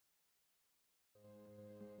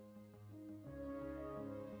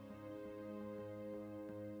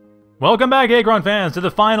Welcome back, Achron fans, to the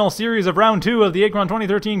final series of Round 2 of the Achron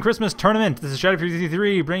 2013 Christmas Tournament. This is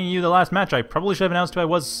Shadow333 bringing you the last match. I probably should have announced who I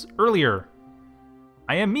was earlier.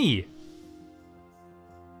 I am me.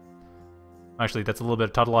 Actually, that's a little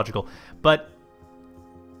bit tautological. But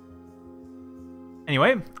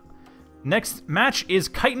anyway, next match is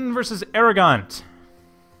Kytin versus Arrogante.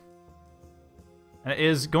 And it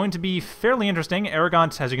is going to be fairly interesting.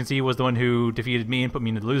 Arrogante, as you can see, was the one who defeated me and put me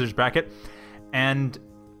into the loser's bracket. And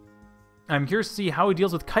I'm curious to see how he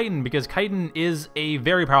deals with Kytin, because Kytin is a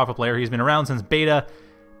very powerful player. He's been around since beta,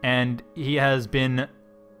 and he has been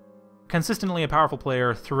consistently a powerful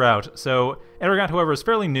player throughout. So Arrogante, however, is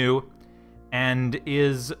fairly new and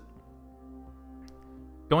is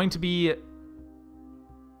going to be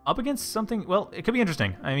up against something. Well, it could be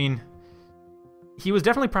interesting. I mean, he was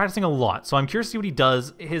definitely practicing a lot, so I'm curious to see what he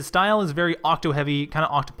does. His style is very octo-heavy, kind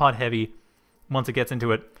of octopod-heavy once it gets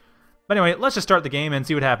into it. But anyway, let's just start the game and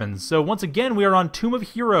see what happens. So once again, we are on Tomb of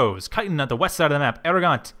Heroes. Kytin at the west side of the map.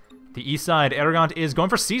 Arrogante, the east side. Arrogante is going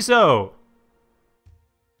for CESO.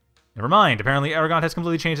 Never mind. Apparently, Arrogante has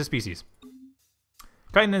completely changed his species.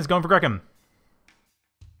 Kytin is going for Grekim.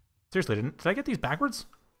 Seriously, did I get these backwards?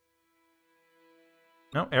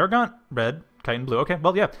 No, Arrogante, red, Kytin, blue. Okay,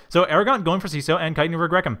 well, yeah. So Arrogante going for CESO and Kytin for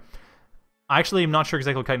Grekim. I actually am not sure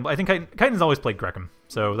exactly what Kytin... I think Kytin's always played Grekim,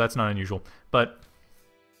 so that's not unusual. But...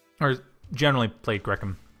 or generally played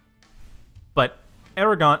Grekim. But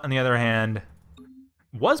Arrogante, on the other hand,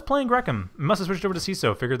 was playing Grekim. Must have switched over to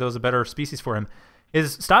CESO, figured that was a better species for him.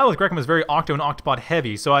 His style with Grekim is very octo and octopod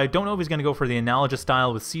heavy, so I don't know if he's going to go for the analogous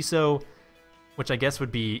style with CESO, which I guess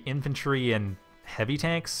would be infantry and heavy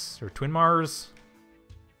tanks, or twin Mars.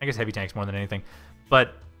 I guess heavy tanks more than anything.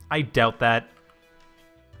 But I doubt that.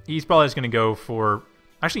 He's probably just going to go for...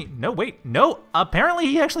 Actually, no, wait, no, apparently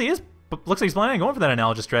he actually is. But looks like he's planning on going for that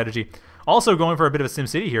analogous strategy. Also going for a bit of a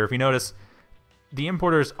SimCity here. If you notice, the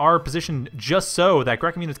importers are positioned just so that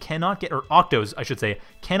Grekim units cannot get, or Octos, I should say,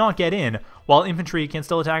 cannot get in, while infantry can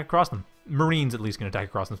still attack across them. Marines at least can attack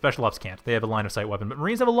across them. Special ops can't. They have a line of sight weapon, but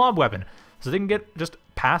Marines have a lob weapon, so they can get just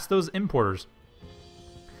past those importers.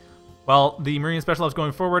 Well, the Marine special ops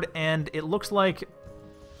going forward, and it looks like,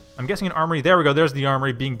 I'm guessing an armory. There we go. There's the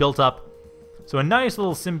armory being built up. So a nice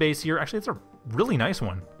little sim base here. Actually, it's a really nice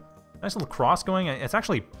one. Nice little cross going. It's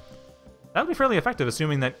actually... that would be fairly effective,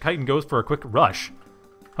 assuming that Kytin goes for a quick rush.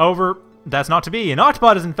 However, that's not to be. An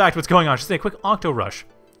Octopod is in fact what's going on. I should say a quick Octo Rush,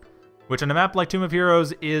 which on a map like Tomb of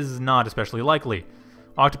Heroes is not especially likely.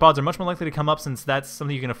 Octopods are much more likely to come up since that's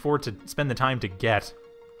something you can afford to spend the time to get.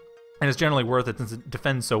 And it's generally worth it since it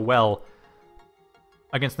defends so well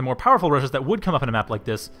against the more powerful rushes that would come up in a map like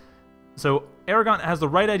this. So Arrogante has the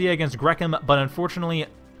right idea against Grekim, but unfortunately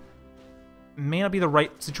may not be the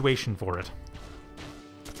right situation for it.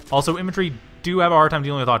 Also, infantry do have a hard time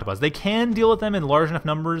dealing with Octopods. They can deal with them in large enough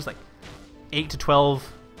numbers, like 8 to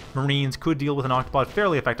 12 Marines could deal with an Octopod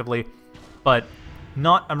fairly effectively, but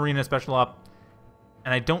not a Marine and a Special Op,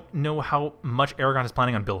 and I don't know how much Arrogante is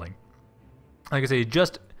planning on building. Like I say,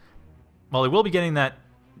 well, he will be getting that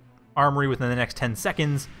armory within the next 10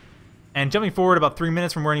 seconds, and jumping forward about 3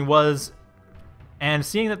 minutes from where he was, and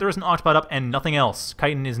seeing that there is an Octopod up and nothing else.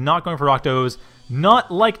 Kytin is not going for Octos,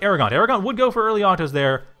 not like Arrogante. Arrogante would go for early Octos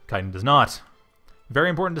there. Kytin does not. Very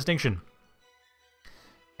important distinction.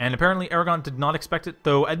 And apparently Arrogante did not expect it,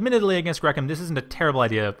 though admittedly against Grekim, this isn't a terrible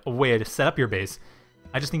idea, a way to set up your base.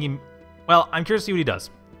 I just think well, I'm curious to see what he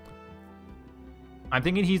does. I'm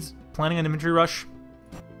thinking he's planning an infantry rush.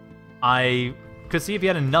 I could see if he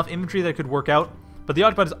had enough infantry that it could work out, but the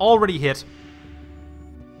Octopod is already hit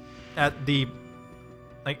at the...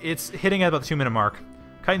 like, it's hitting at about the 2-minute mark.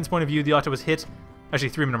 Kytin's point of view, the Octo was hit... actually,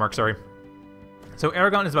 3-minute mark, sorry. So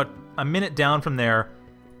Arrogante is about a minute down from there,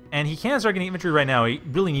 and he can start getting infantry right now. He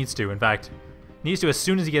really needs to, in fact. Needs to as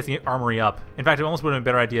soon as he gets the armory up. In fact, it almost would have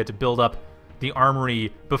been a better idea to build up the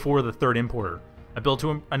armory before the third importer. I build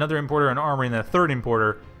to another importer, an armory, and then a third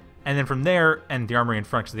importer, and then from there, and the armory in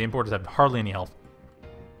front, because the importers have hardly any health.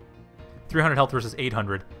 300 health versus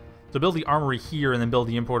 800. So build the armory here, and then build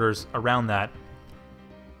the importers around that.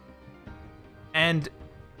 And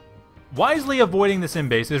wisely avoiding the sim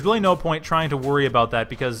base. There's really no point trying to worry about that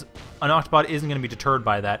because an Octopod isn't going to be deterred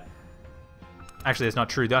by that. Actually, that's not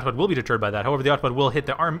true. The Octopod will be deterred by that. However, the Octopod will hit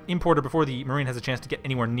the importer before the Marine has a chance to get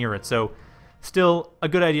anywhere near it. So, still a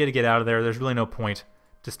good idea to get out of there. There's really no point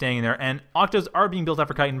to staying in there. And Octos are being built up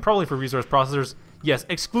for Kytin, probably for resource processors. Yes,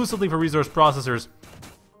 exclusively for resource processors.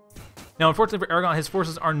 Now, unfortunately for Arrogante, his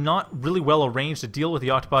forces are not really well arranged to deal with the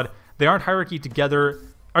Octopod. They aren't hierarchied together.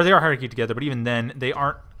 Or they are hierarchied together, but even then, they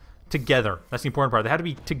aren't together. That's the important part. They had to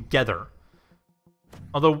be together.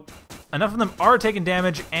 Although, enough of them are taking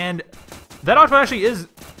damage, and that Octopod actually is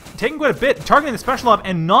taking quite a bit, targeting the Special Op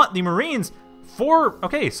and not the Marines. 4,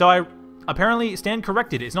 okay, so I apparently stand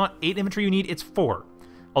corrected. It's not 8 infantry you need, it's 4.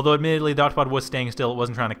 Although admittedly the Octopod was staying still, it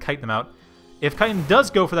wasn't trying to kite them out. If Kytin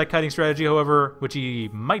does go for that kiting strategy, however, which he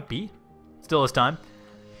might be, still has time,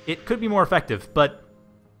 it could be more effective, but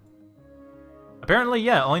apparently,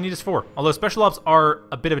 yeah, all you need is 4. Although Special Ops are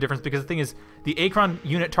a bit of a difference, because the thing is, the Achron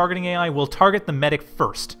unit targeting AI will target the medic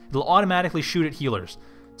first. It'll automatically shoot at healers.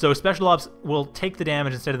 So Special Ops will take the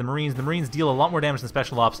damage instead of the Marines. The Marines deal a lot more damage than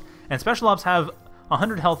Special Ops, and Special Ops have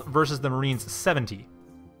 100 health versus the Marines 70.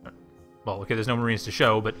 Well, okay, there's no Marines to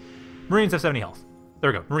show, but Marines have 70 health.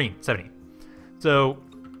 There we go, Marine, 70. So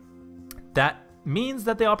that means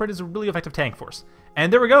that they operate as a really effective tank force.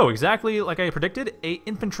 And there we go, exactly like I predicted, a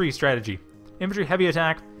infantry strategy. Infantry heavy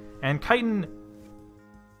attack, and Kytin,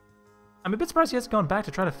 I'm a bit surprised he hasn't gone back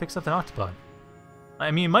to try to fix up the Octopod.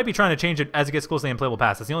 I mean, he might be trying to change it as it gets close to the unplayable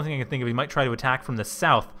pass. That's the only thing I can think of. He might try to attack from the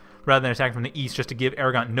south rather than attack from the east, just to give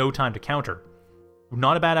Arrogante no time to counter.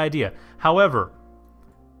 Not a bad idea. However,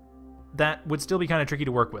 that would still be kind of tricky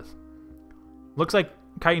to work with. Looks like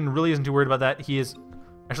Kytin really isn't too worried about that. He is...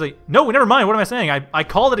 Actually, no, never mind. What am I saying? I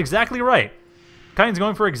called it exactly right. Kytin's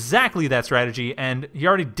going for exactly that strategy, and he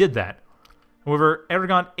already did that. However,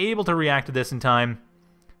 Arrogante able to react to this in time.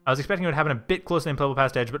 I was expecting it would happen a bit close to the unplayable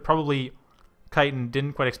past edge, but probably Kytin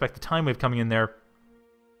didn't quite expect the time wave coming in there.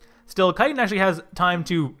 Still, Kytin actually has time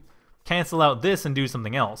to cancel out this and do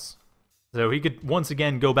something else. So he could once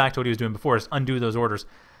again go back to what he was doing before, just undo those orders.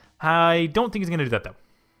 I don't think he's going to do that, though.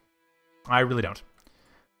 I really don't.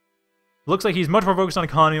 Looks like he's much more focused on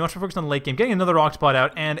economy, much more focused on the late game, getting another Octopod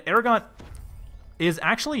out, and Arrogante is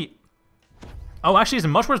actually... Oh, actually he's in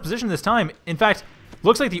a much worse position this time. In fact,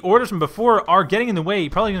 looks like the orders from before are getting in the way.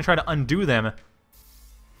 He's probably going to try to undo them.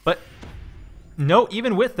 But no,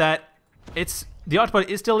 even with that, the Octopod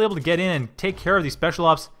is still able to get in and take care of these Special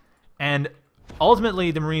Ops, and ultimately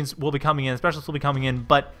the Marines will be coming in, the Special Ops will be coming in,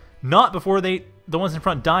 but not before the ones in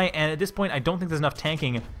front die, and at this point I don't think there's enough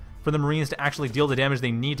tanking for the Marines to actually deal the damage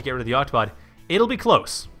they need to get rid of the Octopod. It'll be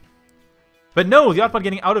close. But no, the Octopod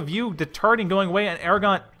getting out of view, the targeting going away, and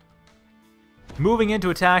Arrogante moving into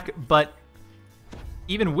attack, but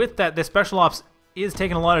even with that, the Special Ops is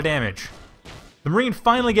taking a lot of damage. The Marine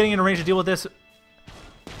finally getting in range to deal with this.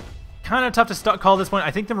 Kind of tough to call at this point.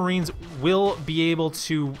 I think the Marines will be able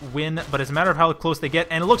to win, but it's a matter of how close they get.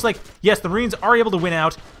 And it looks like, yes, the Marines are able to win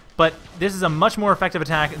out, but this is a much more effective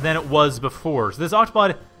attack than it was before. So this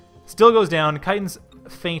Octopod still goes down. Kytin's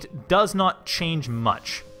feint does not change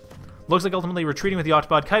much. Looks like ultimately retreating with the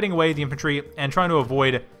Octopod, kiting away the infantry, and trying to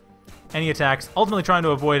avoid any attacks, ultimately trying to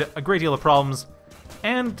avoid a great deal of problems,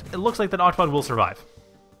 and it looks like that Octopod will survive.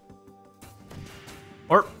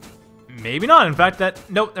 Or maybe not, in fact,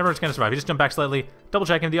 nope, never going to survive. He just jumped back slightly, double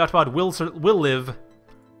checking, the Octopod will live,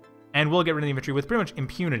 and will get rid of the infantry with pretty much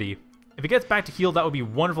impunity. If it gets back to heal, that would be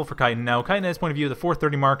wonderful for Kytin. Now, Kytin, at his point of view, the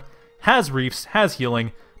 430 mark, has reefs, has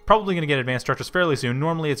healing, probably going to get advanced structures fairly soon.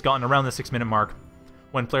 Normally, it's gotten around the 6-minute mark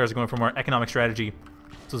when players are going for more economic strategy,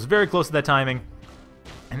 so it's very close to that timing.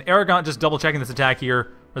 And Arrogante just double-checking this attack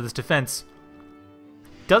here, or this defense.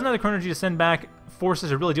 Doesn't have the chronology to send back forces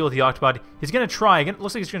to really deal with the Octopod. He's going to try. Again, it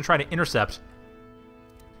looks like he's going to try to intercept.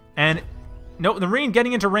 And, no, the Marine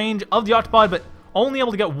getting into range of the Octopod, but only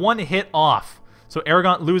able to get one hit off. So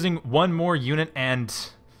Arrogante losing one more unit, and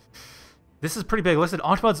this is pretty big. Listen,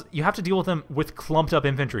 Octopods, you have to deal with them with clumped up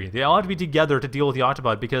infantry. They all have to be together to deal with the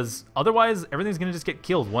Octopod, because otherwise everything's going to just get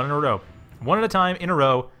killed one in a row. One at a time, in a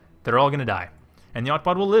row, they're all going to die. And the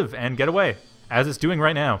Octopod will live and get away, as it's doing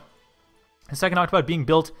right now. The second Octopod being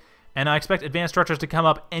built, and I expect advanced structures to come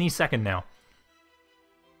up any second now.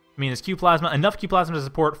 I mean, there's Q-Plasma, enough Q-Plasma to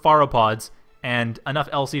support Pharopods, and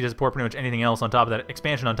enough LC to support pretty much anything else on top of that,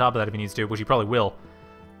 expansion on top of that if he needs to, which he probably will.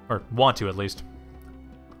 Or want to, at least.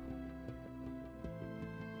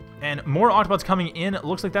 And more Octopods coming in. It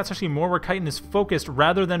looks like that's actually more where Kytin is focused,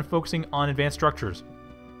 rather than focusing on advanced structures.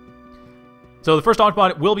 So the first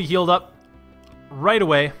Octopod will be healed up right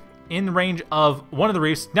away, in range of one of the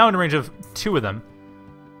reefs, now in range of 2 of them.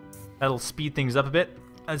 That'll speed things up a bit.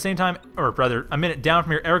 At the same time, or rather, a minute down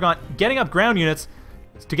from here, Arrogante getting up ground units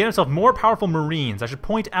to get himself more powerful Marines. I should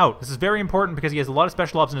point out, this is very important because he has a lot of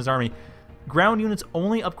special ops in his army. Ground units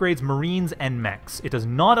only upgrades Marines and mechs. It does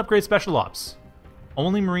not upgrade special ops.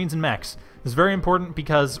 Only Marines and mechs. This is very important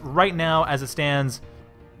because right now, as it stands,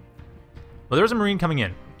 well, there's a Marine coming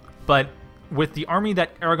in, but with the army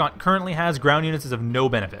that Arrogante currently has, ground units is of no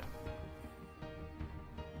benefit.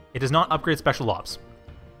 It does not upgrade special ops.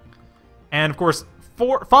 And of course,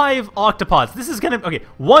 5 Octopods. This is gonna... Okay,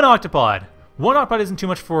 1 Octopod. 1 Octopod isn't too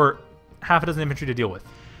much for half a dozen infantry to deal with.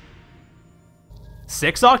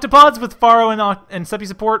 6 octopods with Pharaoh and Seppi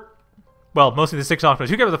support? Well, mostly the 6 octopods.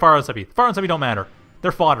 Who cares about the Pharaoh and Seppi? Pharaoh and Seppi don't matter.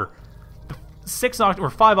 They're fodder. The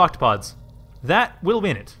 5 octopods, that will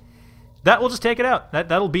win it. That will just take it out.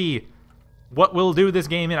 That'll be what will do this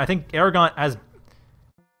game. And I think Arrogante has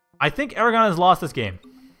lost this game.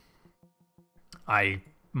 I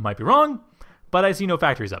might be wrong, but I see no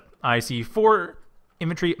factories up. I see 4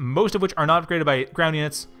 infantry, most of which are not upgraded by ground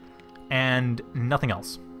units, and nothing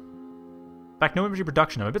else. In fact, no infantry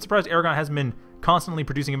production. I'm a bit surprised Arrogante hasn't been constantly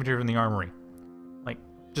producing infantry from the armory. Like,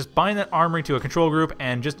 just bind that armory to a control group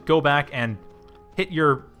and just go back and hit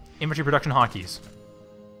your infantry production hotkeys.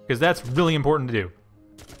 Because that's really important to do.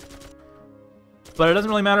 But it doesn't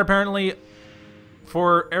really matter, apparently.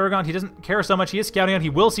 For Arrogante, he doesn't care so much. He is scouting out. He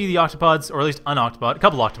will see the octopods, or at least an octopod, a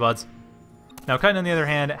couple octopods. Now, Kytin, on the other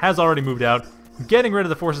hand, has already moved out, getting rid of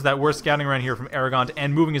the forces that were scouting around here from Arrogante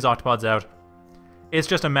and moving his octopods out. It's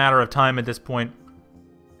just a matter of time at this point.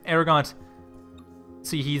 Arrogante,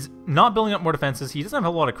 see, he's not building up more defenses. He doesn't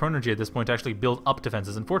have a lot of chronergy at this point to actually build up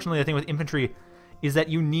defenses. Unfortunately, the thing with infantry is that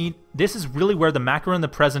you need... This is really where the macro in the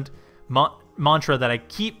present mantra that I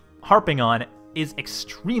keep harping on is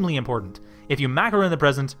extremely important. If you macro in the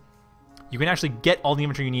present, you can actually get all the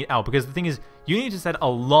infantry you need out. Because the thing is, you need to set a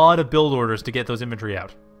lot of build orders to get those infantry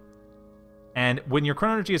out. And when your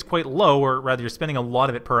chronergy is quite low, or rather you're spending a lot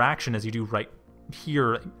of it per action as you do right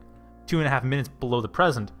here, 2.5 minutes below the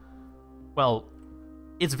present, well,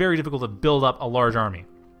 it's very difficult to build up a large army.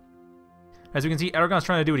 As you can see, Arrogante's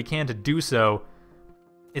trying to do what he can to do so.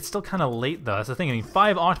 It's still kind of late, though. That's the thing. I mean,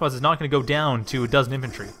 5 octopods is not going to go down to a dozen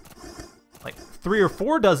infantry. Like, 3 or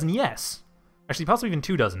 4 dozen, yes. Actually, possibly even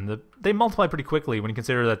 2 dozen. They multiply pretty quickly when you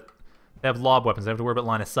consider that they have lob weapons. They have to worry about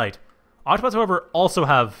line of sight. Octopods, however, also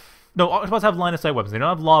have... No, octopods have line of sight weapons. They don't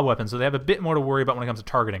have lob weapons, so they have a bit more to worry about when it comes to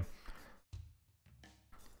targeting.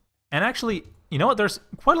 And actually, you know what? There's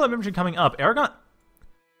quite a lot of infantry coming up. Arrogante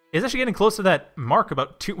is actually getting close to that mark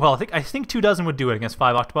about 2... Well, I think 2 dozen would do it against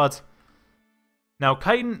 5 octopods. Now,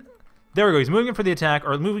 Kytin... There we go. He's moving in for the attack,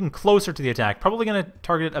 or moving closer to the attack. Probably going to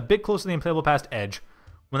target it a bit closer to the Impalable Past edge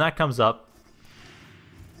when that comes up.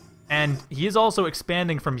 And he is also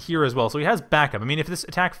expanding from here as well, so he has backup. I mean, if this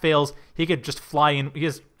attack fails, he could just fly in. He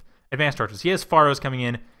has advanced archers. He has Pharaohs coming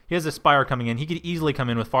in. He has a Spire coming in. He could easily come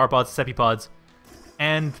in with Pharopods, Sepipods.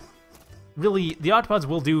 And really, the Octopods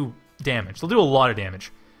will do damage. They'll do a lot of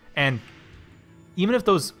damage. And even if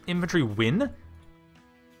those infantry win,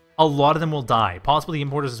 a lot of them will die. Possibly the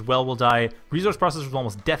importers as well will die. Resource processors will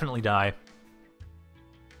almost definitely die.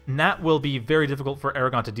 And that will be very difficult for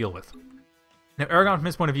Arrogante to deal with. Now, Arrogante, from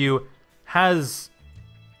his point of view, has...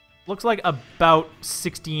 looks like about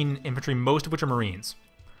 16 infantry, most of which are Marines.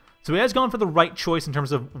 So he has gone for the right choice in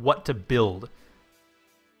terms of what to build.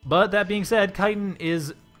 But that being said, Kytin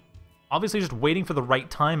is obviously just waiting for the right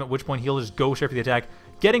time, at which point he'll just go straight for the attack.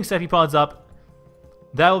 Getting Sepipods up,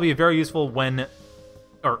 that will be very useful when...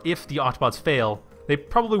 or if the Octopods fail. They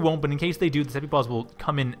probably won't, but in case they do, the Sepipods will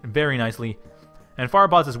come in very nicely. And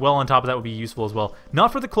Pharopods as well on top of that would be useful as well.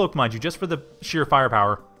 Not for the cloak, mind you, just for the sheer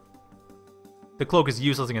firepower. The cloak is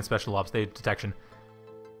useless against special ops detection.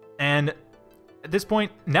 And at this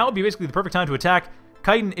point, now would be basically the perfect time to attack.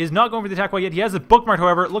 Kytin is not going for the attack quite yet. He has it bookmarked,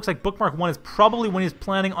 however. It looks like bookmark 1 is probably when he's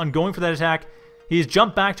planning on going for that attack. He's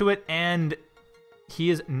jumped back to it, and he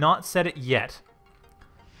has not set it yet.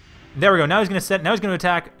 There we go. Now he's going to set. Now he's going to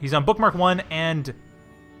attack. He's on bookmark 1, and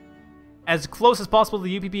as close as possible to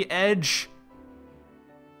the UPP edge.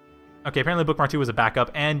 Okay, apparently bookmark 2 was a backup,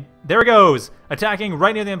 and there it goes! Attacking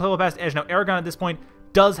right near the Impalable Past edge. Now, Arrogante at this point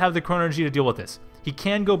does have the chronergy to deal with this. He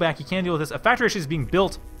can go back, he can deal with this. A factory actually is being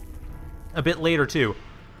built a bit later, too.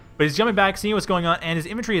 But he's jumping back, seeing what's going on, and his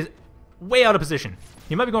infantry is way out of position.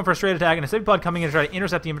 He might be going for a straight attack, and a Sepipod coming in to try to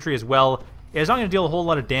intercept the infantry as well. It's not going to deal a whole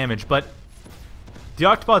lot of damage, but the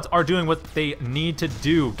Octopods are doing what they need to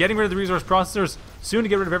do. Getting rid of the resource processors, soon to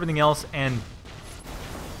get rid of everything else, and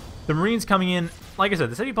the Marines coming in. Like I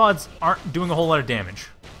said, the Sepipods aren't doing a whole lot of damage.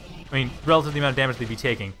 I mean, relative to the amount of damage they'd be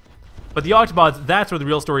taking. But the Octopods, that's where the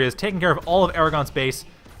real story is, taking care of all of Arrogante's base.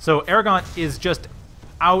 So Arrogante is just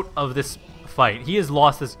out of this fight. He has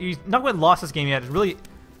lost this. He's not quite lost this game yet. It really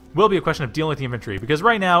will be a question of dealing with the infantry. Because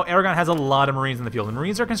right now, Arrogante has a lot of Marines in the field. And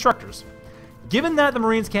Marines are constructors. Given that, the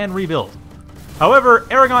Marines can rebuild. However,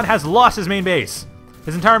 Arrogante has lost his main base.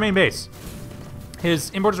 His entire main base.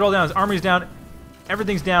 His importers are all down. His army's down.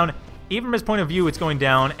 Everything's down. Even from his point of view, it's going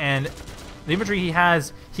down, and the infantry he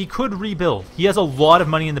has, he could rebuild. He has a lot of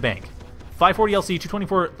money in the bank. 540 LC,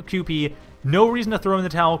 224 QP, no reason to throw in the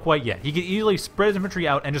towel quite yet. He could easily spread his infantry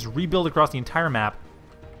out and just rebuild across the entire map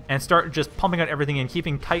and start just pumping out everything and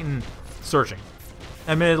keeping Kytin searching.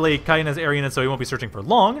 Admittedly, Kytin has area units, so he won't be searching for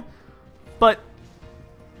long, but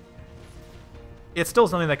it's still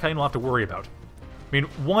something that Kytin will have to worry about. I mean,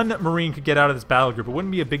 one Marine could get out of this battle group. It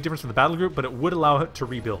wouldn't be a big difference for the battle group, but it would allow it to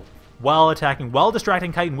rebuild while attacking, while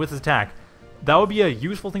distracting Kytin with his attack. That would be a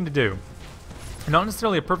useful thing to do. Not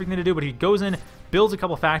necessarily a perfect thing to do, but he goes in, builds a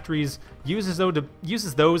couple factories, uses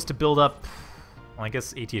those to build up. Well, I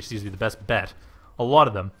guess ATHCs would be the best bet. A lot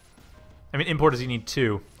of them. I mean, importers you need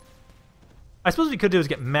 2. I suppose what he could do is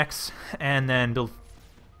get mechs and then build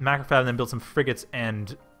Macrofab and then build some frigates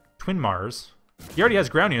and twin Mars. He already has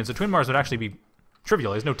ground units, so twin Mars would actually be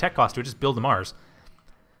trivial. There's no tech cost to it, just build the Mars.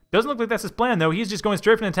 Doesn't look like that's his plan, though. He's just going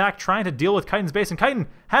straight for an attack, trying to deal with Kytin's base, and Kytin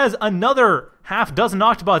has another half dozen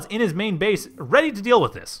Octopods in his main base, ready to deal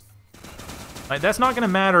with this. Like, that's not going to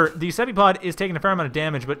matter. The Sepipod is taking a fair amount of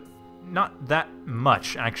damage, but not that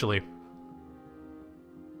much, actually.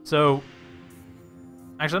 So,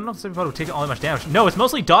 actually, I don't know if the Sepipod would take all that much damage. No, it's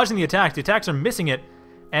mostly dodging the attacks. The attacks are missing it,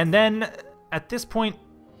 and then, at this point,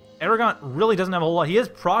 Arrogante really doesn't have a whole lot. He is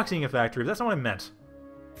proxying a factory, but that's not what I meant.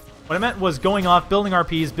 What I meant was going off, building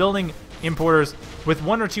RPs, building importers with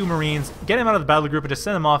 1 or 2 Marines, get him out of the battle group and just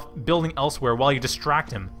send him off building elsewhere while you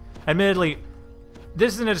distract him. Admittedly,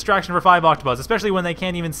 this isn't a distraction for 5 Octopods, especially when they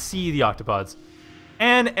can't even see the Octopods.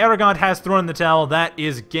 And Arrogante has thrown in the towel. That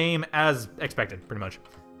is game as expected, pretty much.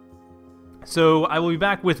 So I will be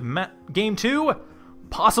back with Game 2,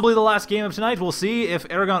 possibly the last game of tonight. We'll see. If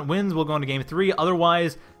Arrogante wins, we'll go into Game 3.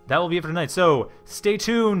 Otherwise, that will be it for tonight. So stay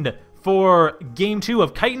tuned for Game 2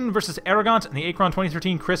 of Kytin versus Arrogante in the Achron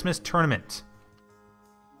 2013 Christmas Tournament.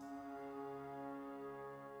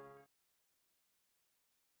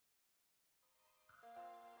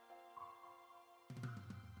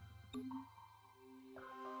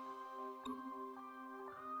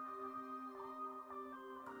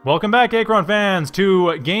 Welcome back, Achron fans,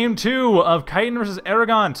 to Game 2 of Kytin versus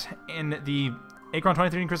Arrogante in the Achron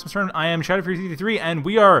 2013 Christmas Tournament. I am Shadow333, and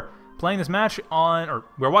we are playing this match on, or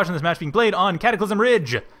we're watching this match being played on Cataclysm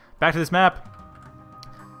Ridge. Back to this map.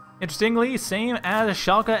 Interestingly, same as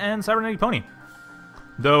Schalke and Cybernetic Pony.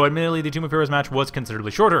 Though, admittedly, the Tomb of Heroes match was considerably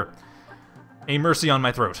shorter. A mercy on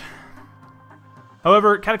my throat.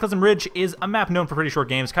 However, Cataclysm Ridge is a map known for pretty short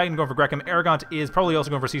games. Kytin going for Grekim. Arrogante is probably also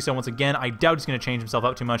going for CESO once again. I doubt he's going to change himself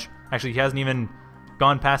out too much. Actually, he hasn't even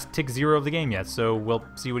gone past tick 0 of the game yet, so we'll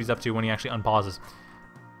see what he's up to when he actually unpauses.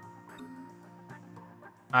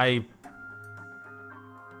 I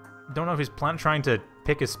don't know if he's trying to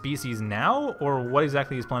pick a species now, or what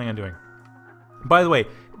exactly he's planning on doing. By the way,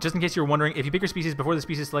 just in case you're wondering, if you pick your species before the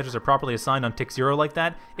species selectors are properly assigned on tick 0 like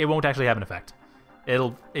that, it won't actually have an effect.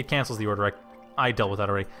 It cancels the order. I dealt with that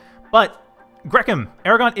already. But Grekim.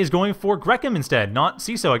 Arrogante is going for Grekim instead, not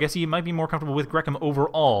CESO. I guess he might be more comfortable with Grekim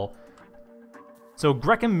overall. So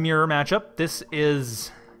Grekim mirror matchup. This is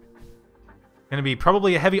going to be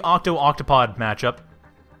probably a heavy Octopod matchup.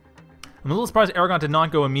 I'm a little surprised Arrogante did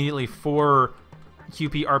not go immediately for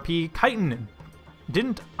QPRP. Kytin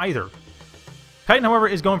didn't either. Kytin, however,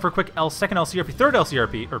 is going for a quick second LCRP, third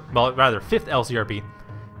LCRP, or well, rather, fifth LCRP.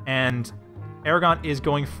 And Arrogante is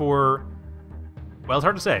going for, well, it's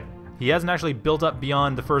hard to say. He hasn't actually built up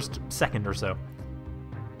beyond the first second or so.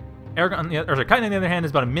 Kytin, on the other hand,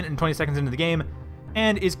 is about a minute and 20 seconds into the game,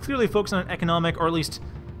 and is clearly focused on an economic, or at least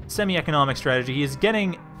semi-economic strategy.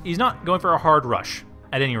 He's not going for a hard rush,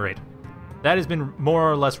 at any rate. That has been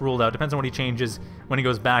more or less ruled out. Depends on what he changes when he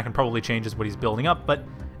goes back, and probably changes what he's building up. But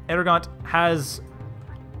Arrogante has...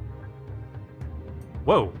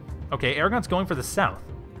 Whoa. Okay, Arrogante's going for the south.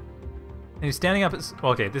 And he's standing up...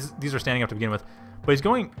 Well, okay, these are standing up to begin with. But he's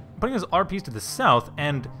putting his RPs to the south,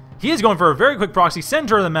 and he is going for a very quick proxy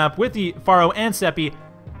center of the map with the Pharaoh and Seppi.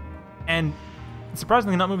 And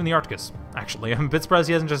surprisingly not moving the Arcticus, actually. I'm a bit surprised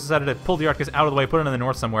he hasn't just decided to pull the Arcticus out of the way, put it in the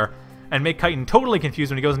north somewhere, and make Kytin totally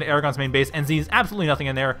confused when he goes into Arrogante's main base and sees absolutely nothing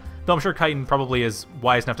in there, though I'm sure Kytin probably is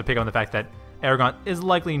wise enough to pick up on the fact that Arrogante is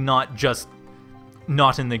likely not just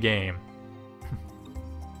not in the game.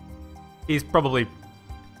 He's probably...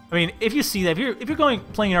 I mean, if you see that, if you're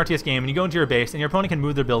playing an RTS game and you go into your base and your opponent can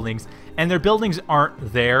move their buildings and their buildings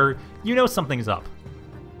aren't there, you know something's up.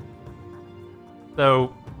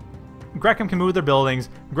 So, Grekim can move their buildings,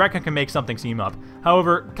 Grekim can make something seem up.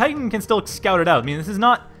 However, Kytin can still scout it out. I mean, this is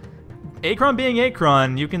not... Achron being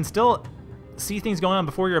Achron, you can still see things going on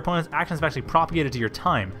before your opponent's actions have actually propagated to your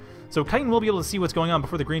time. So Kytin will be able to see what's going on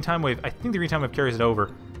before the green time wave. I think the green time wave carries it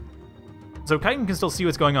over. So Kytin can still see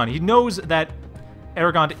what's going on. He knows that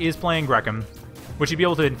Arrogante is playing Grekim, which he'd be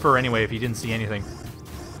able to infer anyway if he didn't see anything.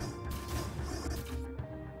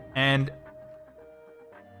 And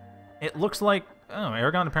it looks like... Oh,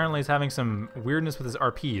 Arrogante apparently is having some weirdness with his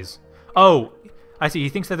RPs. Oh, I see. He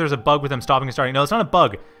thinks that there's a bug with them stopping and starting. No, it's not a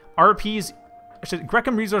bug. RPs,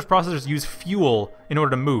 Grekim resource processors use fuel in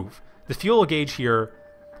order to move. The fuel gauge here,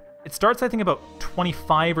 it starts, I think, about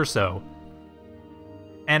 25 or so.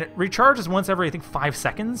 And it recharges once every, I think, 5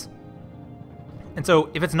 seconds. And so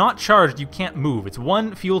if it's not charged, you can't move. It's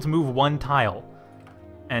one fuel to move one tile.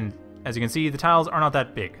 And as you can see, the tiles are not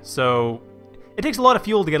that big. So it takes a lot of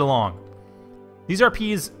fuel to get along. These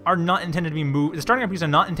RPs are not intended to be moved. The starting RPs are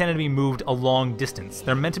not intended to be moved a long distance.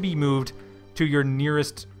 They're meant to be moved to your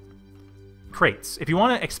nearest crates. If you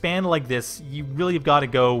want to expand like this, you really have got to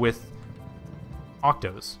go with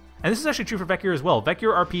Octos. And this is actually true for Vecure as well.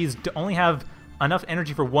 Vecure RPs only have enough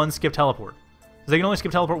energy for one skip teleport. So they can only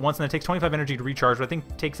skip teleport once, and it takes 25 energy to recharge, but I think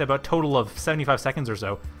it takes about a total of 75 seconds or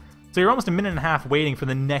so. So you're almost a minute and a half waiting for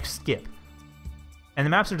the next skip. And the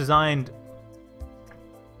maps are designed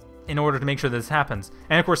in order to make sure that this happens.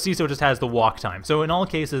 And of course, CESO just has the walk time. So in all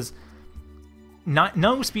cases,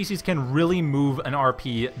 no species can really move an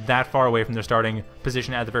RP that far away from their starting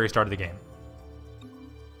position at the very start of the game.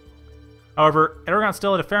 However, Arrogante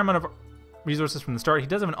still had a fair amount of resources from the start. He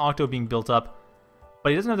does have an Octo being built up,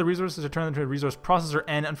 but he doesn't have the resources to turn them into a resource processor,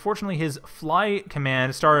 and unfortunately his fly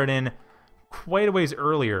command started in quite a ways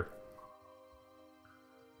earlier.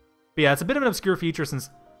 But yeah, it's a bit of an obscure feature since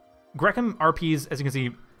Grekim RPs, as you can see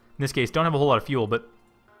in this case, don't have a whole lot of fuel, but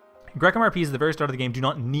Grekim RPs at the very start of the game do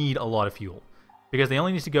not need a lot of fuel, because they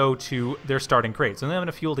only need to go to their starting crate. So they have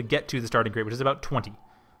enough fuel to get to the starting crate, which is about 20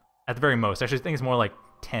 at the very most. Actually, I think it's more like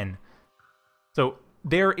 10. So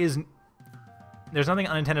there's nothing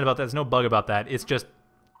unintended about that. There's no bug about that. It's just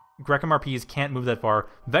Grekim RPs can't move that far.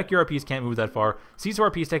 Vecure RPs can't move that far.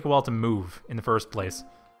 CESO RPs take a while to move in the first place.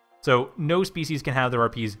 So no species can have their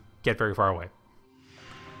RPs get very far away.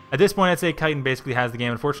 At this point, I'd say Kytin basically has the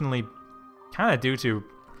game. Unfortunately, kind of due to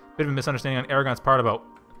a bit of a misunderstanding on Arrogante's part about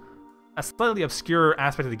a slightly obscure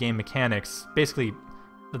aspect of the game mechanics. Basically,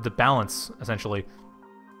 the balance, essentially.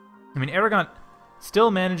 I mean, Arrogante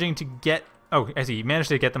still managing to get... Oh, I see. He managed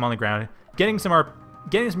to get them on the ground. Getting some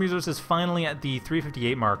resources finally at the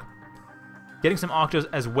 358 mark. Getting some Octos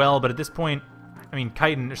as well, but at this point, I mean,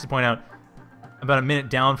 Kytin, just to point out, about a minute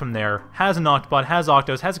down from there, has an Octobot, has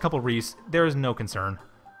Octos, has a couple Reese. There is no concern.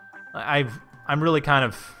 I'm really kind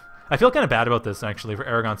of... I feel kind of bad about this, actually, for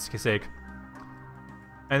Arrogante's sake.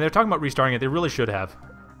 And they're talking about restarting it. They really should have,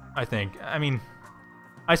 I think. I mean,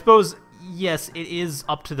 I suppose, yes, it is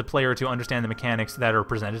up to the player to understand the mechanics that are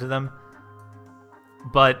presented to them.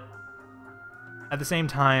 But at the same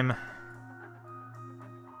time,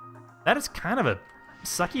 that is kind of a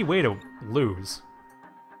sucky way to lose.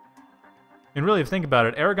 And really, if you think about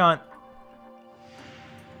it, Arrogante,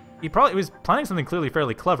 he was planning something clearly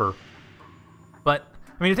fairly clever. But,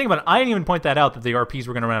 I mean, you think about it, I didn't even point that out that the RPs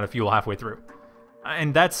were going to run out of fuel halfway through.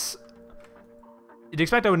 And that's... You'd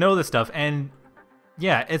expect I would know this stuff, and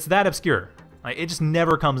yeah, it's that obscure. Like, it just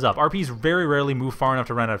never comes up. RPs very rarely move far enough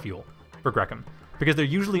to run out of fuel for Grekim, because they're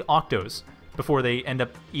usually Octos before they end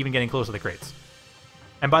up even getting close to the crates.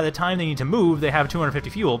 And by the time they need to move, they have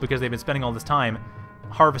 250 fuel because they've been spending all this time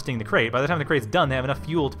harvesting the crate. By the time the crate's done, they have enough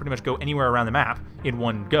fuel to pretty much go anywhere around the map in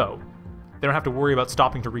one go. They don't have to worry about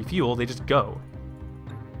stopping to refuel, they just go.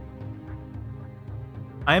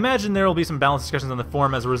 I imagine there will be some balanced discussions on the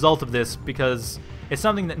forum as a result of this, because it's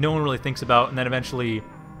something that no one really thinks about, and then eventually... I mean,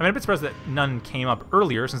 I'm a bit surprised that none came up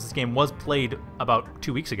earlier, since this game was played about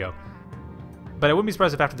 2 weeks ago. But I wouldn't be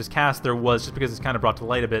surprised if after this cast there was, just because it's kind of brought to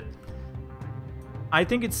light a bit. I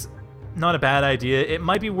think it's not a bad idea. It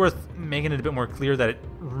might be worth making it a bit more clear that it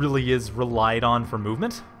really is relied on for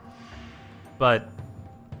movement. But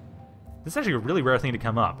this is actually a really rare thing to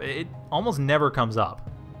come up. It almost never comes up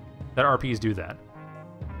that RPs do that.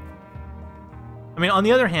 I mean, on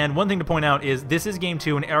the other hand, one thing to point out is this is Game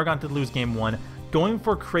 2 and Arrogante did lose Game 1. Going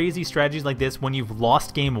for crazy strategies like this when you've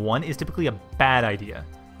lost Game 1 is typically a bad idea.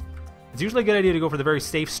 It's usually a good idea to go for the very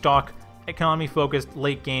safe stock, economy-focused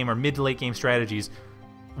late game or mid to late game strategies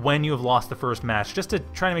when you have lost the first match, just to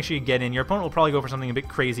try to make sure you get in. Your opponent will probably go for something a bit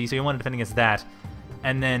crazy, so you want to defend against that,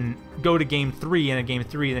 and then go to Game 3, and in Game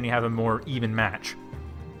 3 then you have a more even match.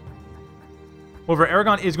 However,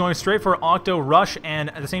 Arrogante is going straight for Octo Rush, and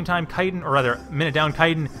at the same time, Kytin, or rather, minute down,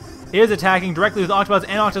 Kytin is attacking directly with Octobots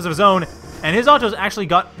and Octos of his own, and his Octos actually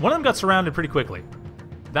one of them got surrounded pretty quickly.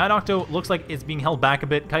 That Octo looks like it's being held back a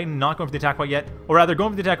bit. Kytin not going for the attack quite yet, or rather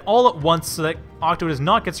going for the attack all at once so that Octo does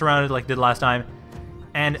not get surrounded like it did last time.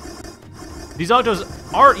 And these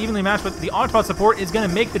Octos are evenly matched, but the Octobot support is going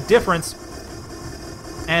to make the difference.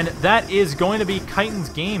 And that is going to be Kytin's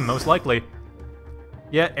game, most likely.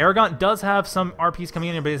 Yeah, Arrogante does have some RPs coming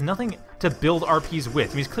in here, but he has nothing to build RPs with. I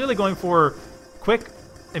mean, he's clearly going for quick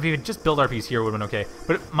if he had just built RPs here, it would have been okay.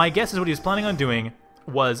 But my guess is what he was planning on doing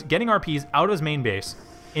was getting RPs out of his main base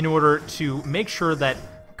in order to make sure that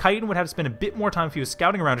Kytin would have to spend a bit more time if he was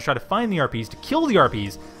scouting around to try to find the RPs, to kill the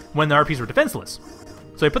RPs when the RPs were defenseless.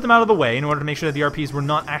 So he put them out of the way in order to make sure that the RPs were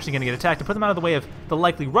not actually going to get attacked, to put them out of the way of the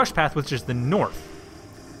likely rush path, which is the north.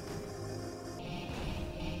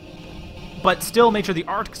 But still make sure the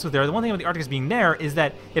Arcticus was there. The one thing with the Arcticus being there is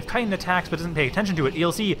that if Kytin attacks but doesn't pay attention to it,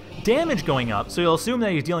 you'll see damage going up, so you'll assume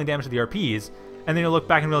that he's dealing damage to the RPs, and then you'll look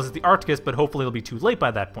back and realize it's the Arcticus, but hopefully it'll be too late by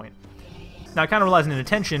that point. Now, it kind of relies on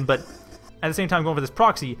inattention, but at the same time going for this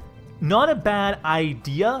proxy, not a bad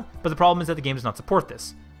idea, but the problem is that the game does not support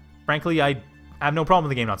this. Frankly, I have no problem with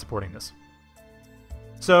the game not supporting this.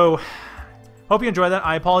 So, hope you enjoyed that.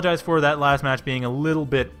 I apologize for that last match being a little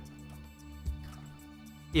bit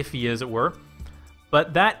iffy, as it were.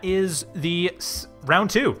 But that is the round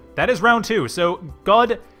 2. That is round 2. So,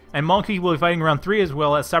 God and Monkey will be fighting round 3, as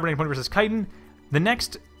well as Cybernetic Point versus Kytin. The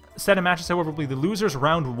next set of matches, however, will be the losers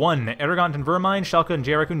round 1. Arrogante and Vermine, Shalka and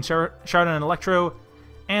J-Raccoon, Shardon and Electro,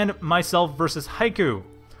 and myself versus Haiku.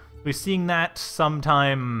 We'll be seeing that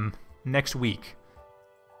sometime next week.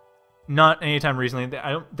 Not anytime recently.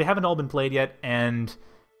 They haven't all been played yet, and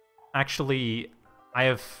actually,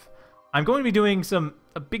 I'm going to be doing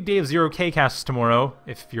a big day of 0K casts tomorrow,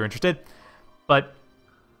 if you're interested. But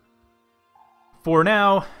for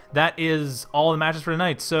now, that is all the matches for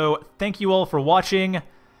tonight. So thank you all for watching,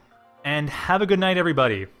 and have a good night,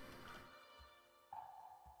 everybody.